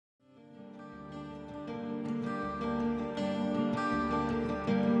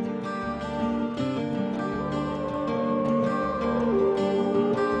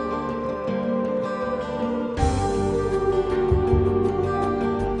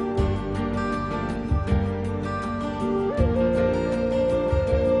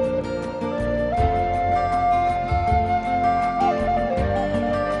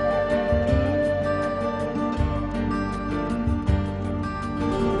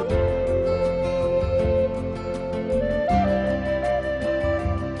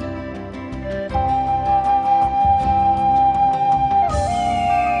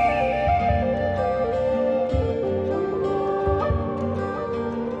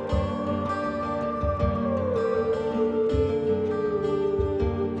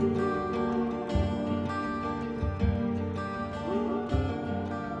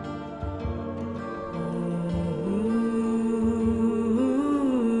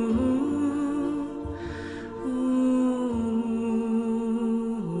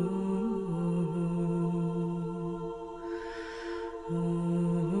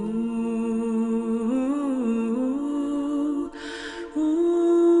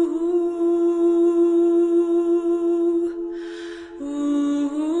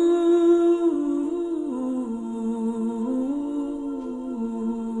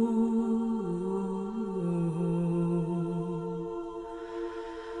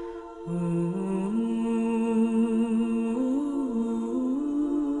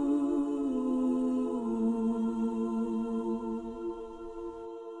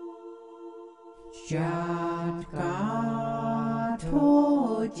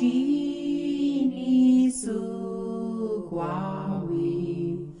jini su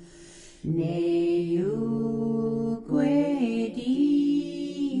kwawi ne yu kwe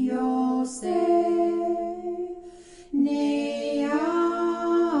di yo se ne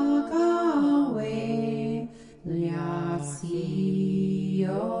akawe liasi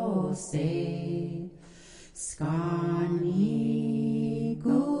yo se skani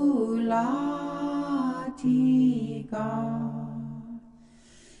gulatika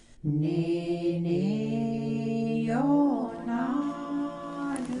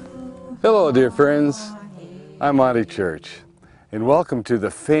Hello, dear friends. I'm Monty Church, and welcome to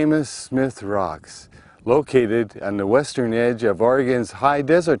the famous Smith Rocks, located on the western edge of Oregon's high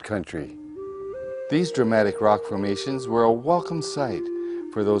desert country. These dramatic rock formations were a welcome sight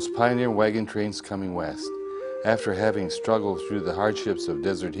for those pioneer wagon trains coming west, after having struggled through the hardships of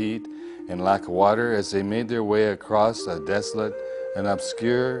desert heat and lack of water as they made their way across a desolate and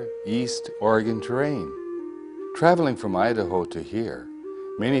obscure East Oregon terrain. Traveling from Idaho to here,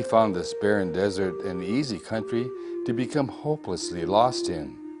 many found this barren desert an easy country to become hopelessly lost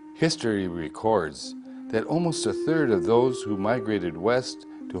in. History records that almost a third of those who migrated west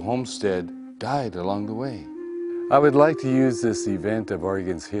to homestead died along the way. I would like to use this event of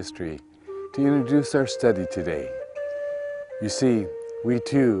Oregon's history to introduce our study today. You see, we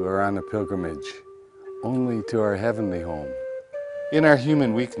too are on a pilgrimage, only to our heavenly home. In our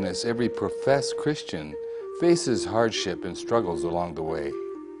human weakness, every professed Christian faces hardship and struggles along the way.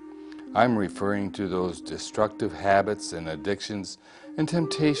 I'm referring to those destructive habits and addictions and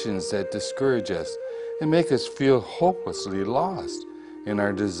temptations that discourage us and make us feel hopelessly lost in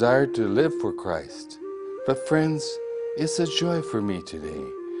our desire to live for Christ. But friends, it's a joy for me today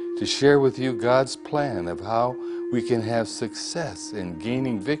to share with you God's plan of how we can have success in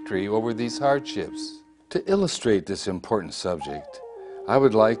gaining victory over these hardships. To illustrate this important subject, I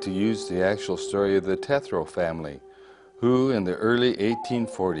would like to use the actual story of the Tethrow family, who in the early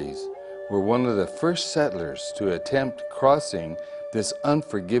 1840s were one of the first settlers to attempt crossing this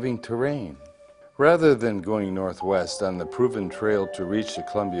unforgiving terrain. Rather than going northwest on the proven trail to reach the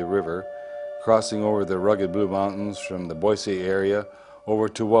Columbia River, crossing over the rugged Blue Mountains from the Boise area over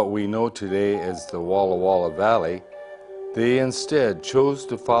to what we know today as the Walla Walla Valley, they instead chose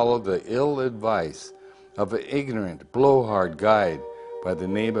to follow the ill advice of an ignorant, blowhard guide by the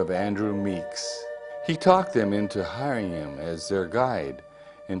name of Andrew Meeks. He talked them into hiring him as their guide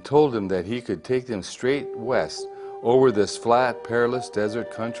and told them that he could take them straight west over this flat, perilous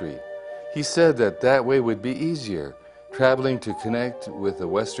desert country. He said that that way would be easier, traveling to connect with the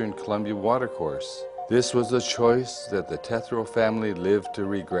western Columbia watercourse. This was a choice that the Tethrow family lived to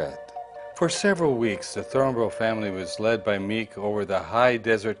regret. For several weeks, the Thornborough family was led by Meek over the high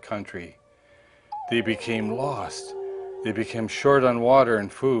desert country. They became lost. They became short on water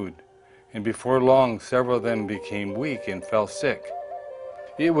and food, and before long, several of them became weak and fell sick.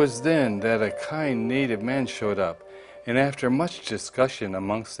 It was then that a kind native man showed up, and after much discussion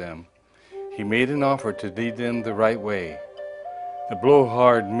amongst them, he made an offer to lead them the right way. The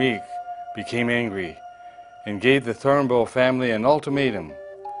blowhard Meek became angry and gave the Thornborough family an ultimatum: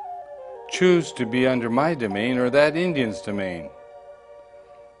 choose to be under my domain or that Indian's domain.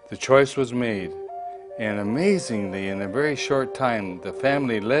 The choice was made, and amazingly, in a very short time, the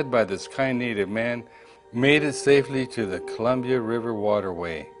family led by this kind native man made it safely to the Columbia River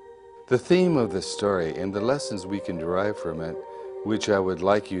waterway. The theme of the story and the lessons we can derive from it, which I would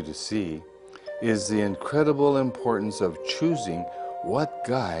like you to see, is the incredible importance of choosing what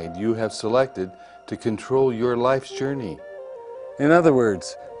guide you have selected to control your life's journey. In other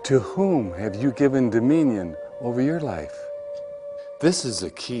words, to whom have you given dominion over your life? This is the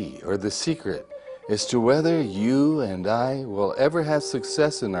key, or the secret, as to whether you and I will ever have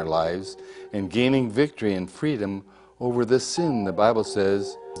success in our lives in gaining victory and freedom over the sin the Bible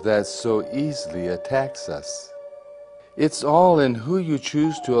says that so easily attacks us. It's all in who you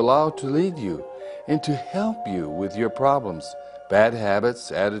choose to allow to lead you and to help you with your problems, bad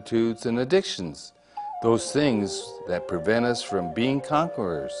habits, attitudes, and addictions, those things that prevent us from being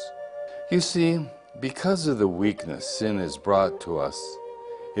conquerors. You see, because of the weakness sin has brought to us,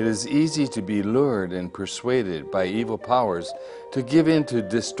 it is easy to be lured and persuaded by evil powers to give in to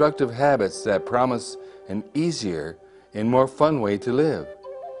destructive habits that promise an easier and more fun way to live.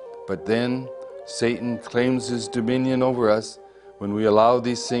 But then Satan claims his dominion over us when we allow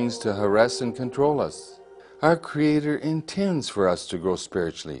these things to harass and control us. Our Creator intends for us to grow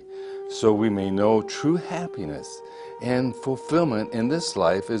spiritually, so we may know true happiness and fulfillment in this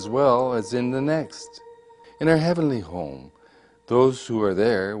life as well as in the next. In our heavenly home, those who are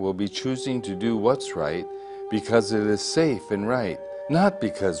there will be choosing to do what's right because it is safe and right, not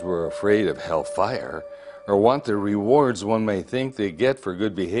because we're afraid of hellfire or want the rewards one may think they get for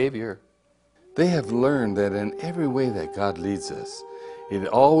good behavior. They have learned that in every way that God leads us, it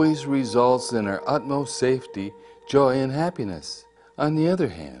always results in our utmost safety, joy, and happiness. On the other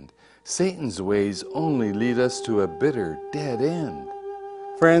hand, Satan's ways only lead us to a bitter, dead end.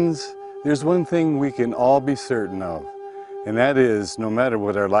 Friends, there's one thing we can all be certain of, and that is, no matter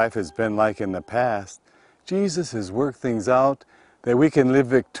what our life has been like in the past, Jesus has worked things out that we can live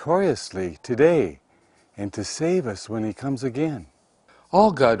victoriously today and to save us when He comes again.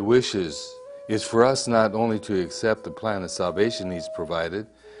 All God wishes is for us not only to accept the plan of salvation He's provided,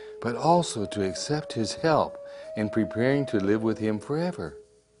 but also to accept His help in preparing to live with Him forever.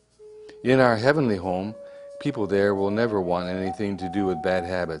 In our heavenly home, people there will never want anything to do with bad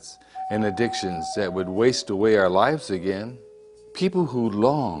habits and addictions that would waste away our lives again. People who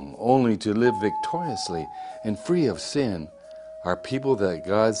long only to live victoriously and free of sin are people that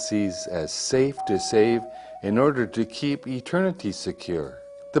God sees as safe to save in order to keep eternity secure.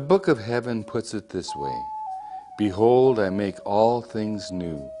 The Book of Heaven puts it this way: "Behold, I make all things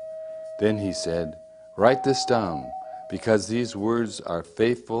new." Then He said, "Write this down, because these words are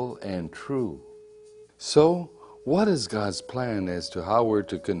faithful and true." So, what is God's plan as to how we're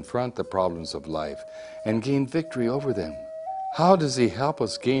to confront the problems of life and gain victory over them? How does He help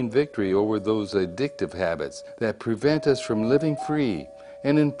us gain victory over those addictive habits that prevent us from living free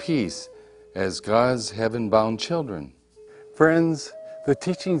and in peace as God's heaven-bound children? Friends, the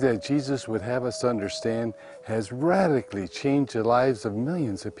teaching that Jesus would have us understand has radically changed the lives of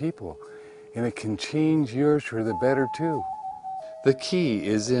millions of people, and it can change yours for the better too. The key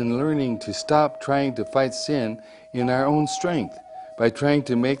is in learning to stop trying to fight sin in our own strength by trying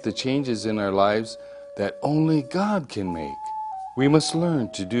to make the changes in our lives that only God can make. We must learn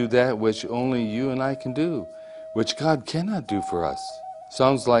to do that which only you and I can do, which God cannot do for us.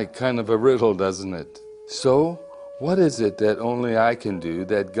 Sounds like kind of a riddle, doesn't it? So, what is it that only I can do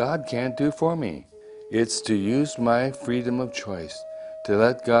that God can't do for me? It's to use my freedom of choice to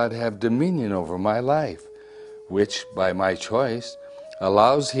let God have dominion over my life, which, by my choice,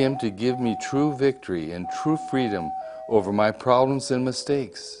 allows Him to give me true victory and true freedom over my problems and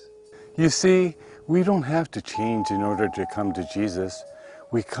mistakes. You see, we don't have to change in order to come to Jesus.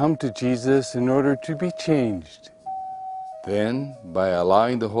 We come to Jesus in order to be changed. Then, by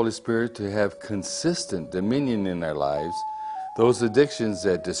allowing the Holy Spirit to have consistent dominion in our lives, those addictions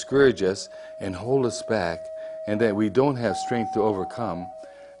that discourage us and hold us back and that we don't have strength to overcome,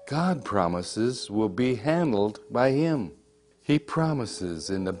 God promises will be handled by Him. He promises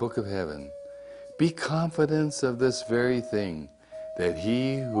in the Book of Heaven, "Be confident of this very thing, that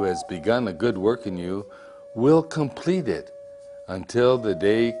He who has begun a good work in you will complete it until the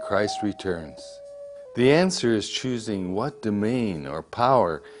day Christ returns." The answer is choosing what domain or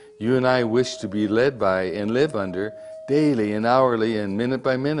power you and I wish to be led by and live under daily and hourly and minute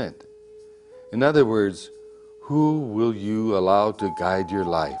by minute. In other words, who will you allow to guide your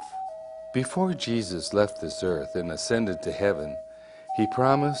life? Before Jesus left this earth and ascended to heaven, He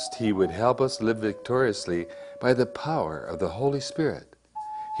promised He would help us live victoriously by the power of the Holy Spirit.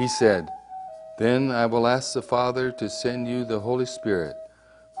 He said, "Then I will ask the Father to send you the Holy Spirit,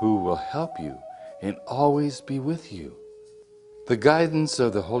 who will help you and always be with you." The guidance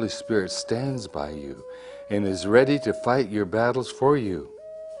of the Holy Spirit stands by you and is ready to fight your battles for you.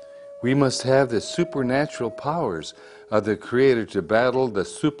 We must have the supernatural powers of the Creator to battle the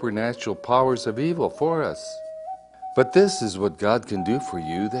supernatural powers of evil for us. But this is what God can do for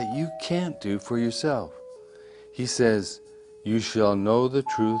you that you can't do for yourself. He says, "You shall know the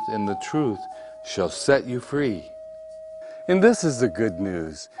truth, and the truth shall set you free." And this is the good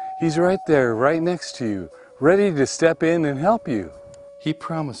news. He's right there, right next to you, ready to step in and help you. He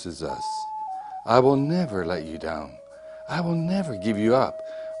promises us, "I will never let you down. I will never give you up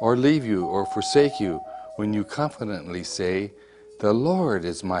or leave you or forsake you," when you confidently say, "The Lord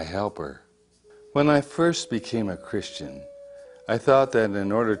is my helper." When I first became a Christian, I thought that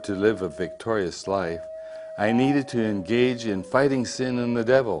in order to live a victorious life, I needed to engage in fighting sin and the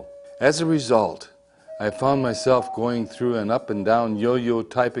devil. As a result, I found myself going through an up and down yo-yo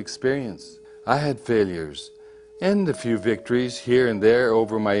type experience. I had failures and a few victories here and there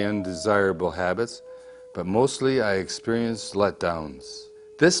over my undesirable habits, but mostly I experienced letdowns.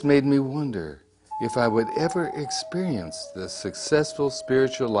 This made me wonder if I would ever experience the successful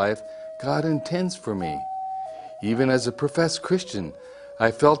spiritual life God intends for me. Even as a professed Christian, I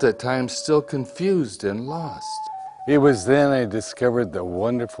felt at times still confused and lost. It was then I discovered the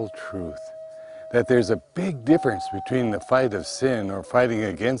wonderful truth that there's a big difference between the fight of sin or fighting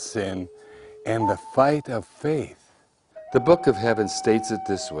against sin and the fight of faith. The Book of Heaven states it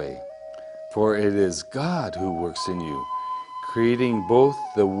this way: "For it is God who works in you, creating both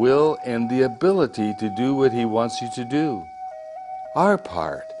the will and the ability to do what He wants you to do." Our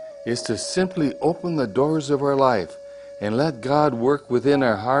part is to simply open the doors of our life and let God work within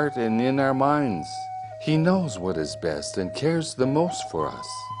our heart and in our minds. He knows what is best and cares the most for us.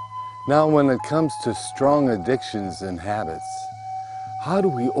 Now, when it comes to strong addictions and habits, how do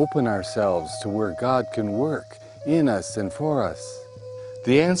we open ourselves to where God can work in us and for us?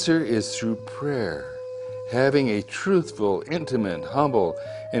 The answer is through prayer, having a truthful, intimate, humble,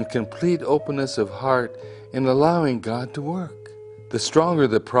 and complete openness of heart and allowing God to work. The stronger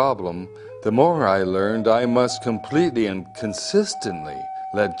the problem, the more I learned I must completely and consistently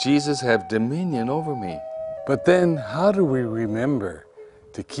let Jesus have dominion over me. But then, how do we remember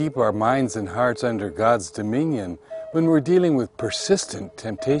to keep our minds and hearts under God's dominion when we're dealing with persistent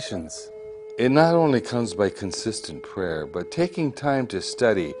temptations? It not only comes by consistent prayer, but taking time to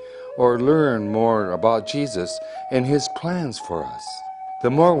study or learn more about Jesus and His plans for us.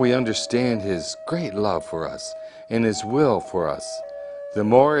 The more we understand His great love for us and His will for us, the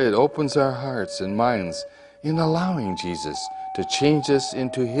more it opens our hearts and minds in allowing Jesus to change us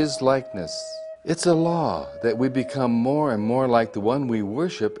into His likeness. It's a law that we become more and more like the one we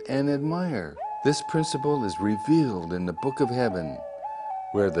worship and admire. This principle is revealed in the Book of Heaven.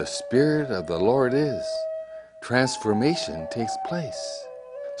 Where the Spirit of the Lord is, transformation takes place.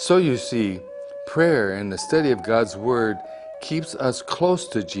 So you see, prayer and the study of God's Word keeps us close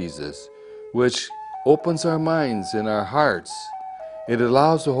to Jesus, which opens our minds and our hearts. It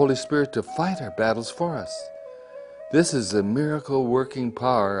allows the Holy Spirit to fight our battles for us. This is the miracle working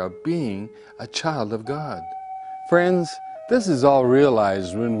power of being a child of God. Friends, this is all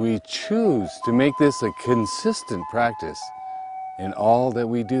realized when we choose to make this a consistent practice in all that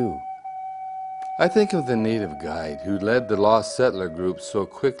we do. I think of the native guide who led the lost settler group so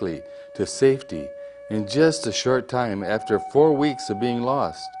quickly to safety in just a short time after 4 weeks of being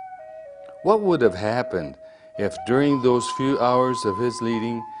lost. What would have happened if during those few hours of his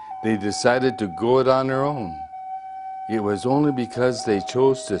leading they decided to go it on their own? It was only because they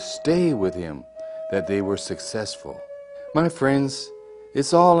chose to stay with him that they were successful. My friends,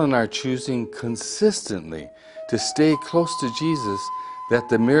 it's all in our choosing consistently to stay close to Jesus that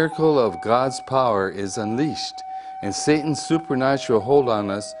the miracle of God's power is unleashed and Satan's supernatural hold on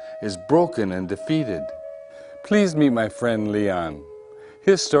us is broken and defeated. Please meet my friend Leon.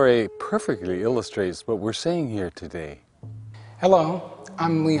 His story perfectly illustrates what we're saying here today. Hello,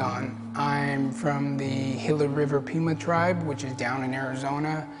 I'm Leon. I'm from the Gila River Pima tribe, which is down in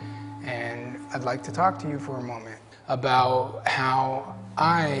Arizona, and I'd like to talk to you for a moment about how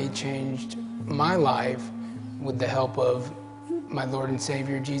I changed my life with the help of my Lord and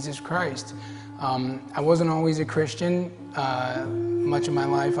Savior, Jesus Christ. I wasn't always a Christian. Much of my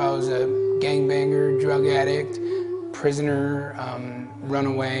life I was a gangbanger, drug addict, prisoner,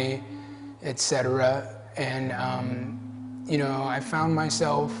 runaway, etc. And you know, I found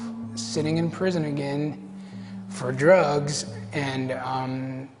myself sitting in prison again for drugs, and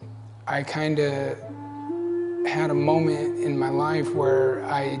I kind of had a moment in my life where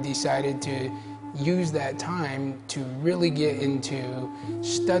I decided to use that time to really get into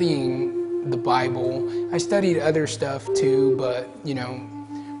studying the Bible. I studied other stuff too, but you know,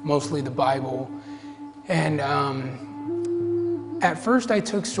 mostly the Bible. And at first I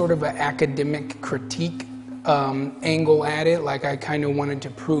took sort of an academic critique angle at it, like I kind of wanted to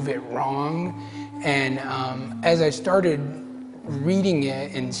prove it wrong. And as I started reading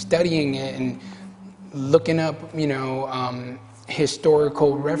it and studying it and looking up, you know,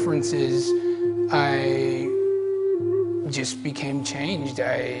 historical references, I just became changed.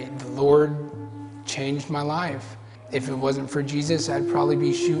 The Lord changed my life. If it wasn't for Jesus, I'd probably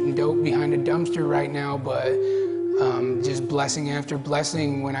be shooting dope behind a dumpster right now, but just blessing after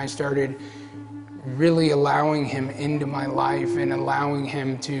blessing when I started really allowing Him into my life and allowing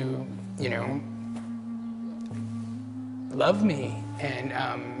Him to, you know, love me.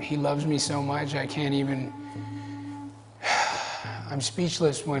 And He loves me so much, I can't even, I'm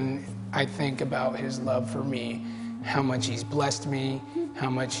speechless when I think about His love for me, how much He's blessed me, how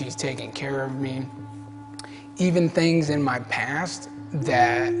much He's taken care of me. Even things in my past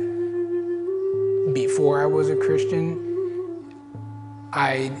that before I was a Christian,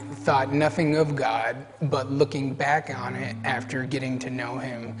 I thought nothing of God, but looking back on it after getting to know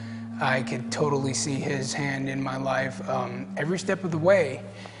Him, I could totally see His hand in my life every step of the way.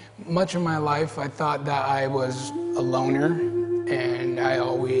 Much of my life I thought that I was a loner, and I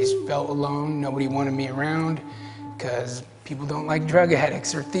always felt alone. Nobody wanted me around because people don't like drug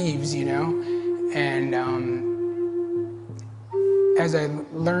addicts or thieves, you know? And as I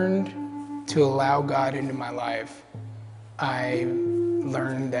learned to allow God into my life, I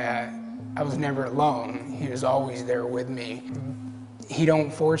learned that I was never alone. He was always there with me. He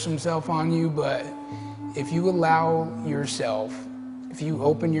don't force himself on you, but if you allow yourself, if you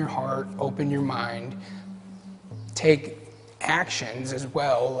open your heart, open your mind, take actions as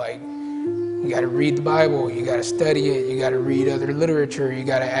well, like you got to read the Bible, you got to study it, you got to read other literature, you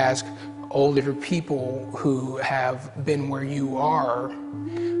got to ask older people who have been where you are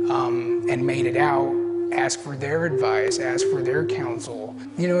and made it out. Ask for their advice, ask for their counsel.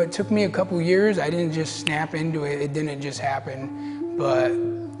 You know, it took me a couple years. I didn't just snap into it. It didn't just happen. But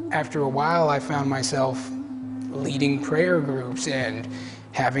after a while, I found myself leading prayer groups and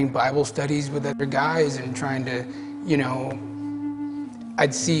having Bible studies with other guys and trying to, you know,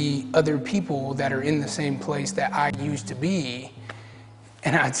 I'd see other people that are in the same place that I used to be.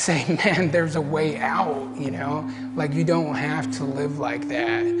 And I'd say, man, there's a way out, you know? Like, you don't have to live like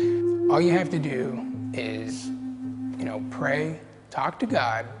that. All you have to do is, you know, pray, talk to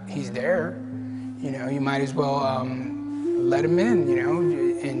God. He's there. You know, you might as well let him in, you know,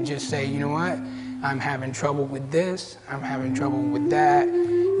 and just say, you know what, I'm having trouble with this, I'm having trouble with that,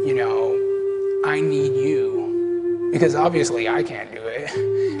 you know, I need you. Because obviously I can't do it,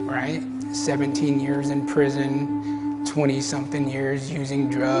 right? 17 years in prison, 20-something years using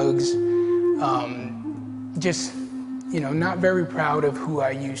drugs, just, you know, not very proud of who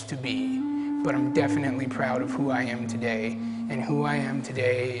I used to be. But I'm definitely proud of who I am today. And who I am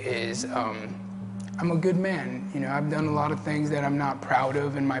today is, I'm a good man. You know, I've done a lot of things that I'm not proud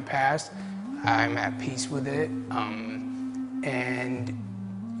of in my past. I'm at peace with it. And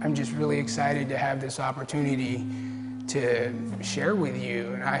I'm just really excited to have this opportunity to share with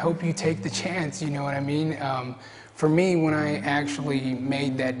you. And I hope you take the chance, you know what I mean? For me, when I actually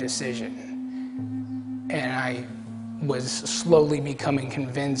made that decision, and I was slowly becoming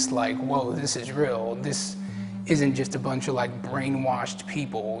convinced, like, whoa, this is real. This isn't just a bunch of like brainwashed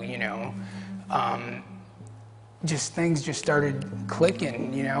people, you know. Just things just started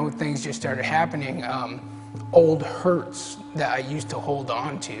clicking, you know. Things just started happening. Old hurts that I used to hold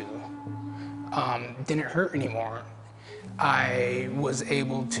on to didn't hurt anymore. I was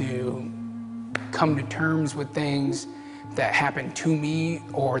able to come to terms with things that happened to me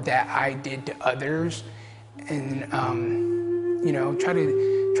or that I did to others. And, you know, try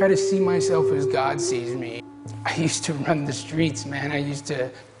to see myself as God sees me. I used to run the streets, man. I used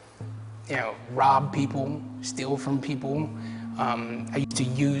to, you know, rob people, steal from people. I used to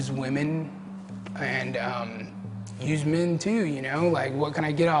use women and use men too, you know, like, what can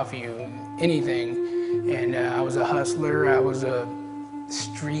I get off you? Anything. And I was a hustler. I was a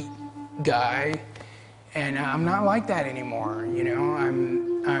street guy. And I'm not like that anymore, you know.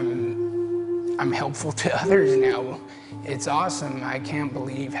 I'm helpful to others now. It's awesome. I can't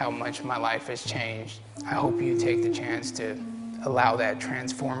believe how much my life has changed. I hope you take the chance to allow that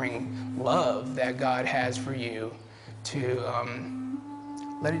transforming love that God has for you to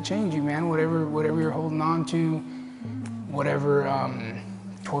let it change you, man. Whatever you're holding on to, whatever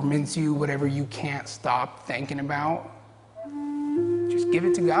torments you, whatever you can't stop thinking about, just give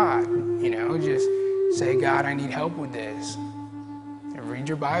it to God, you know. Just say, God, I need help with this. Read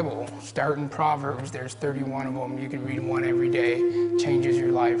your Bible. Start in Proverbs. There's 31 of them. You can read one every day. Changes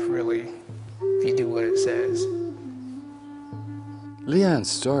your life, really, if you do what it says. Leon's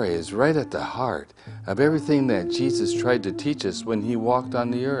story is right at the heart of everything that Jesus tried to teach us when he walked on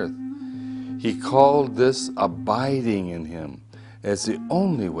the earth. He called this abiding in him as the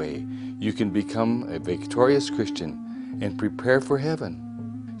only way you can become a victorious Christian and prepare for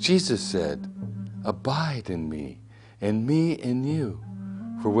heaven. Jesus said, "Abide in me, and me in you.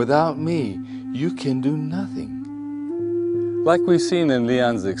 For without me, you can do nothing." Like we've seen in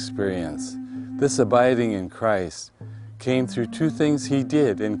Leon's experience, this abiding in Christ came through two things he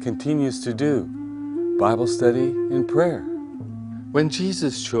did and continues to do: Bible study and prayer. When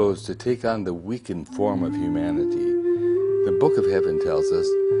Jesus chose to take on the weakened form of humanity, the Book of Heaven tells us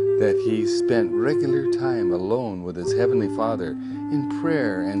that he spent regular time alone with his Heavenly Father in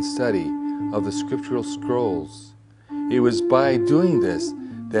prayer and study of the scriptural scrolls. It was by doing this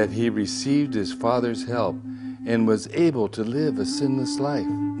that he received his Father's help and was able to live a sinless life.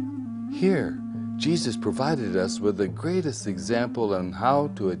 Here, Jesus provided us with the greatest example on how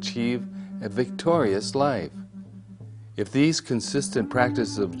to achieve a victorious life. If these consistent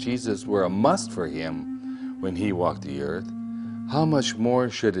practices of Jesus were a must for him when he walked the earth, how much more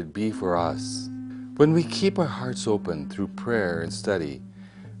should it be for us? When we keep our hearts open through prayer and study,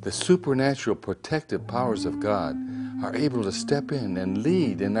 the supernatural protective powers of God are able to step in and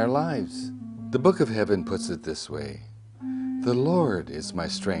lead in our lives. The Book of Heaven puts it this way: The Lord is my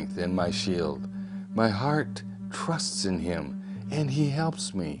strength and my shield. My heart trusts in Him, and He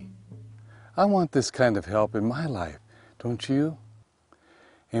helps me. I want this kind of help in my life, don't you?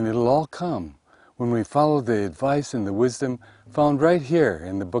 And it'll all come when we follow the advice and the wisdom found right here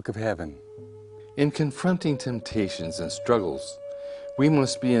in the Book of Heaven. In confronting temptations and struggles, we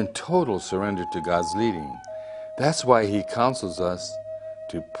must be in total surrender to God's leading. That's why He counsels us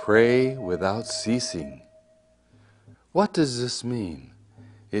to pray without ceasing. What does this mean?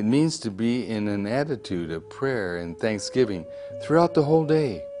 It means to be in an attitude of prayer and thanksgiving throughout the whole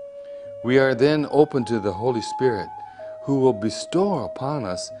day. We are then open to the Holy Spirit, who will bestow upon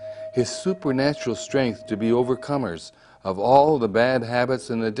us His supernatural strength to be overcomers of all the bad habits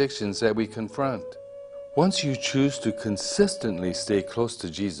and addictions that we confront. Once you choose to consistently stay close to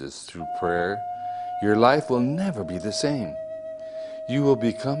Jesus through prayer, your life will never be the same. You will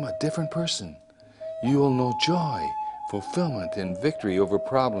become a different person. You will know joy, fulfillment, and victory over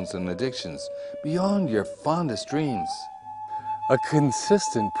problems and addictions beyond your fondest dreams. A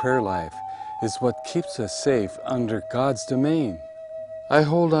consistent prayer life is what keeps us safe under God's domain. I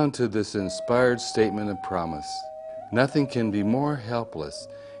hold on to this inspired statement of promise. Nothing can be more helpless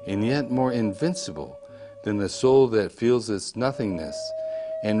and yet more invincible than the soul that feels its nothingness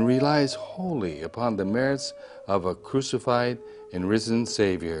and relies wholly upon the merits of a crucified and risen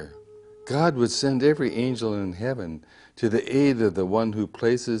Savior. God would send every angel in heaven to the aid of the one who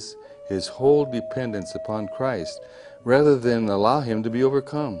places his whole dependence upon Christ rather than allow him to be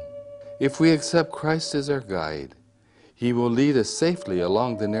overcome. If we accept Christ as our guide, He will lead us safely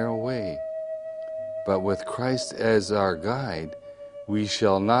along the narrow way. But with Christ as our guide, we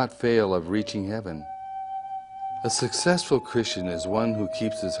shall not fail of reaching heaven. A successful Christian is one who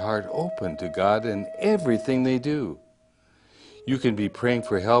keeps his heart open to God in everything they do. You can be praying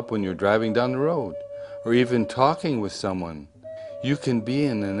for help when you're driving down the road, or even talking with someone. You can be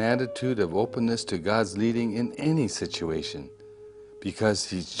in an attitude of openness to God's leading in any situation, because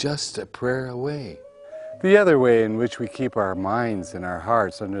He's just a prayer away. The other way in which we keep our minds and our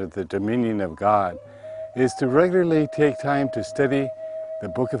hearts under the dominion of God is to regularly take time to study the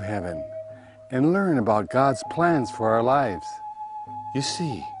Book of Heaven and learn about God's plans for our lives. You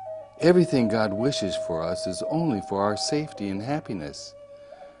see, everything God wishes for us is only for our safety and happiness.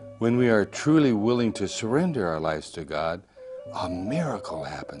 When we are truly willing to surrender our lives to God, a miracle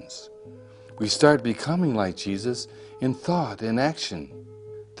happens. We start becoming like Jesus in thought and action.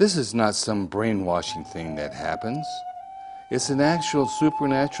 This is not some brainwashing thing that happens. It's an actual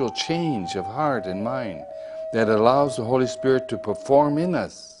supernatural change of heart and mind that allows the Holy Spirit to perform in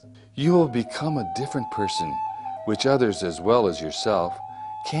us. You will become a different person, which others as well as yourself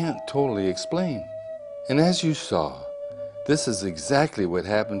can't totally explain. And as you saw, this is exactly what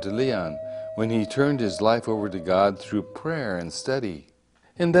happened to Leon when he turned his life over to God through prayer and study.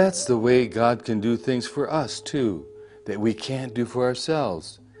 And that's the way God can do things for us too, that we can't do for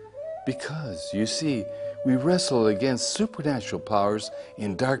ourselves. Because, you see, we wrestle against supernatural powers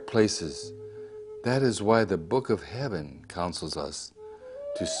in dark places. That is why the Book of Heaven counsels us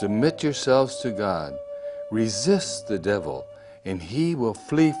to submit yourselves to God, resist the devil, and he will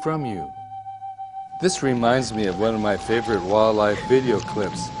flee from you. This reminds me of one of my favorite wildlife video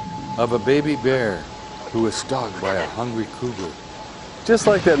clips of a baby bear who was stalked by a hungry cougar. Just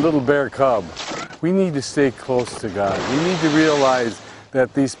like that little bear cub, we need to stay close to God. We need to realize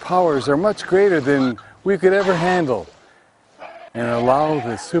that these powers are much greater than we could ever handle, and allow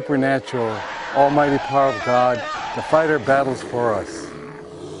the supernatural, almighty power of God to fight our battles for us.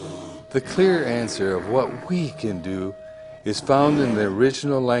 The clear answer of what we can do is found in the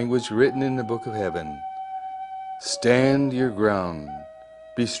original language written in the Book of Heaven. Stand your ground.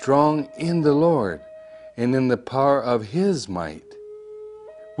 Be strong in the Lord and in the power of His might.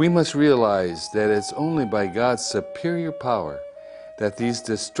 We must realize that it's only by God's superior power that these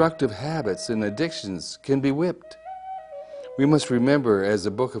destructive habits and addictions can be whipped. We must remember, as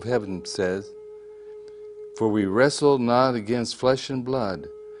the Book of Heaven says, "For we wrestle not against flesh and blood,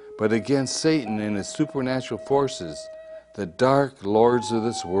 but against Satan and his supernatural forces, the dark lords of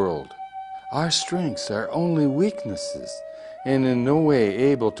this world." Our strengths are only weaknesses, and in no way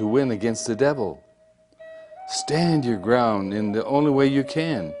able to win against the devil. Stand your ground in the only way you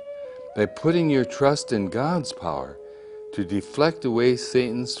can, by putting your trust in God's power to deflect away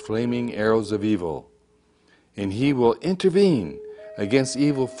Satan's flaming arrows of evil. And He will intervene against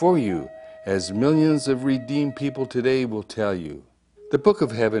evil for you, as millions of redeemed people today will tell you. The Book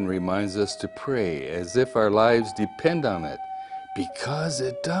of Heaven reminds us to pray as if our lives depend on it, because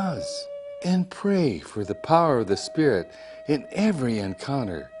it does. And pray for the power of the Spirit in every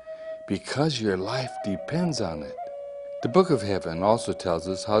encounter, because your life depends on it. The Book of Heaven also tells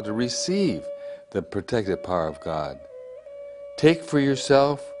us how to receive the protective power of God. Take for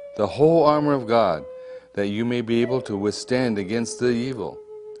yourself the whole armor of God, that you may be able to withstand against the evil.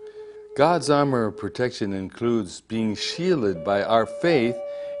 God's armor of protection includes being shielded by our faith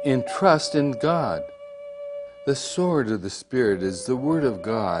in trust in God. The sword of the Spirit is the Word of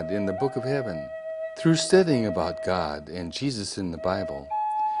God in the Book of Heaven. Through studying about God and Jesus in the Bible,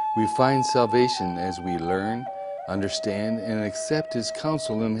 we find salvation as we learn, understand, and accept His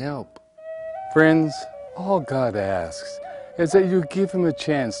counsel and help. Friends, all God asks is that you give Him a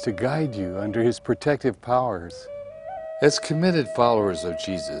chance to guide you under His protective powers. As committed followers of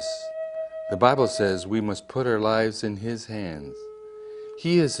Jesus, the Bible says we must put our lives in His hands.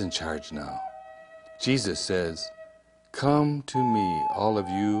 He is in charge now. Jesus says, "Come to me, all of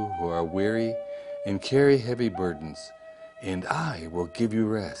you who are weary and carry heavy burdens, and I will give you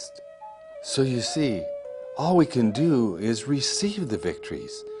rest." So you see, all we can do is receive the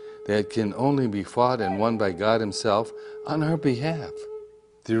victories that can only be fought and won by God Himself on our behalf.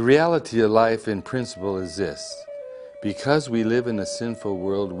 The reality of life in principle is this: because we live in a sinful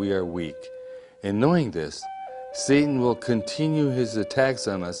world, we are weak. And knowing this, Satan will continue his attacks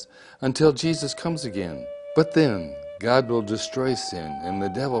on us until Jesus comes again. But then, God will destroy sin and the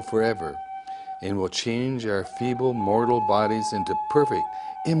devil forever, and will change our feeble mortal bodies into perfect,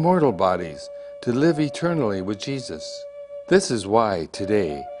 immortal bodies to live eternally with Jesus. This is why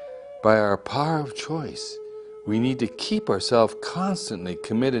today, by our power of choice, we need to keep ourselves constantly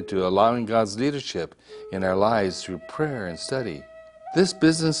committed to allowing God's leadership in our lives through prayer and study. This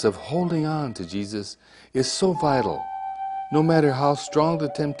business of holding on to Jesus is so vital, no matter how strong the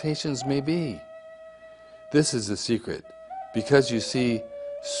temptations may be. This is the secret, because you see,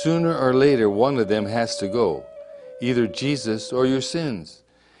 sooner or later one of them has to go, either Jesus or your sins.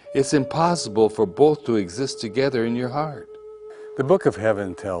 It's impossible for both to exist together in your heart. The Book of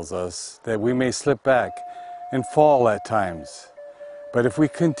Heaven tells us that we may slip back and fall at times, but if we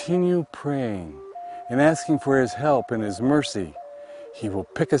continue praying and asking for His help and His mercy, He will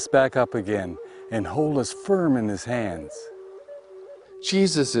pick us back up again and hold us firm in His hands.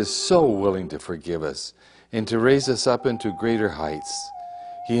 Jesus is so willing to forgive us and to raise us up into greater heights.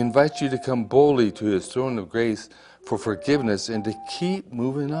 He invites you to come boldly to His throne of grace for forgiveness and to keep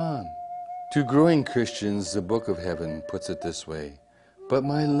moving on. To growing Christians, the Book of Heaven puts it this way: "But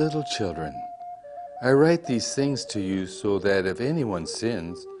my little children, I write these things to you so that if anyone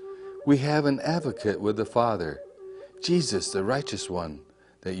sins, we have an advocate with the Father, Jesus the righteous one,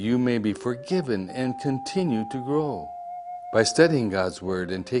 that you may be forgiven and continue to grow." By studying God's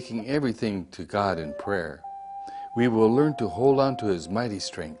Word and taking everything to God in prayer, we will learn to hold on to His mighty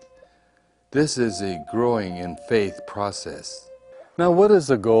strength. This is a growing in faith process. Now, what is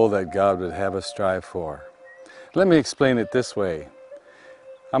the goal that God would have us strive for? Let me explain it this way.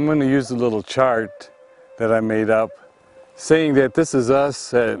 I'm going to use a little chart that I made up, saying that this is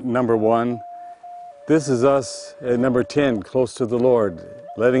us at number 1. This is us at number 10, close to the Lord,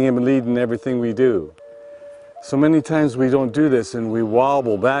 letting Him lead in everything we do. So many times we don't do this and we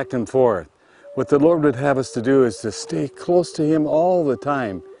wobble back and forth. What the Lord would have us to do is to stay close to Him all the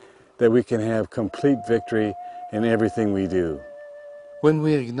time, that we can have complete victory in everything we do. When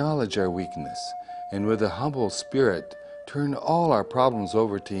we acknowledge our weakness and with a humble spirit turn all our problems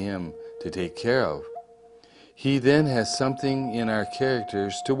over to Him to take care of, He then has something in our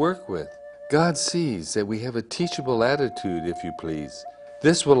characters to work with. God sees that we have a teachable attitude, if you please.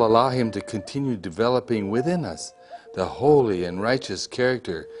 This will allow Him to continue developing within us the holy and righteous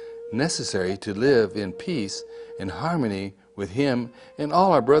character necessary to live in peace and harmony with Him and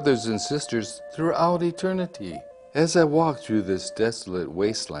all our brothers and sisters throughout eternity. As I walk through this desolate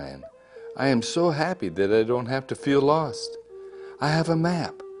wasteland, I am so happy that I don't have to feel lost. I have a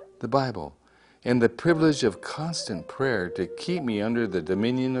map, the Bible, and the privilege of constant prayer to keep me under the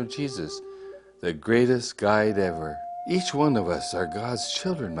dominion of Jesus, the greatest guide ever. Each one of us are God's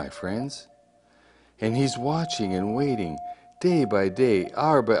children, my friends, and He's watching and waiting day by day,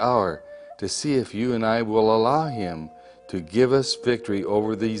 hour by hour, to see if you and I will allow Him to give us victory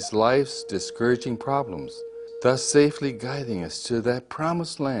over these life's discouraging problems, thus safely guiding us to that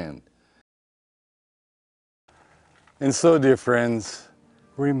promised land. And so, dear friends,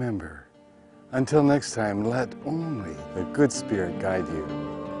 remember, until next time, let only the good Spirit guide you.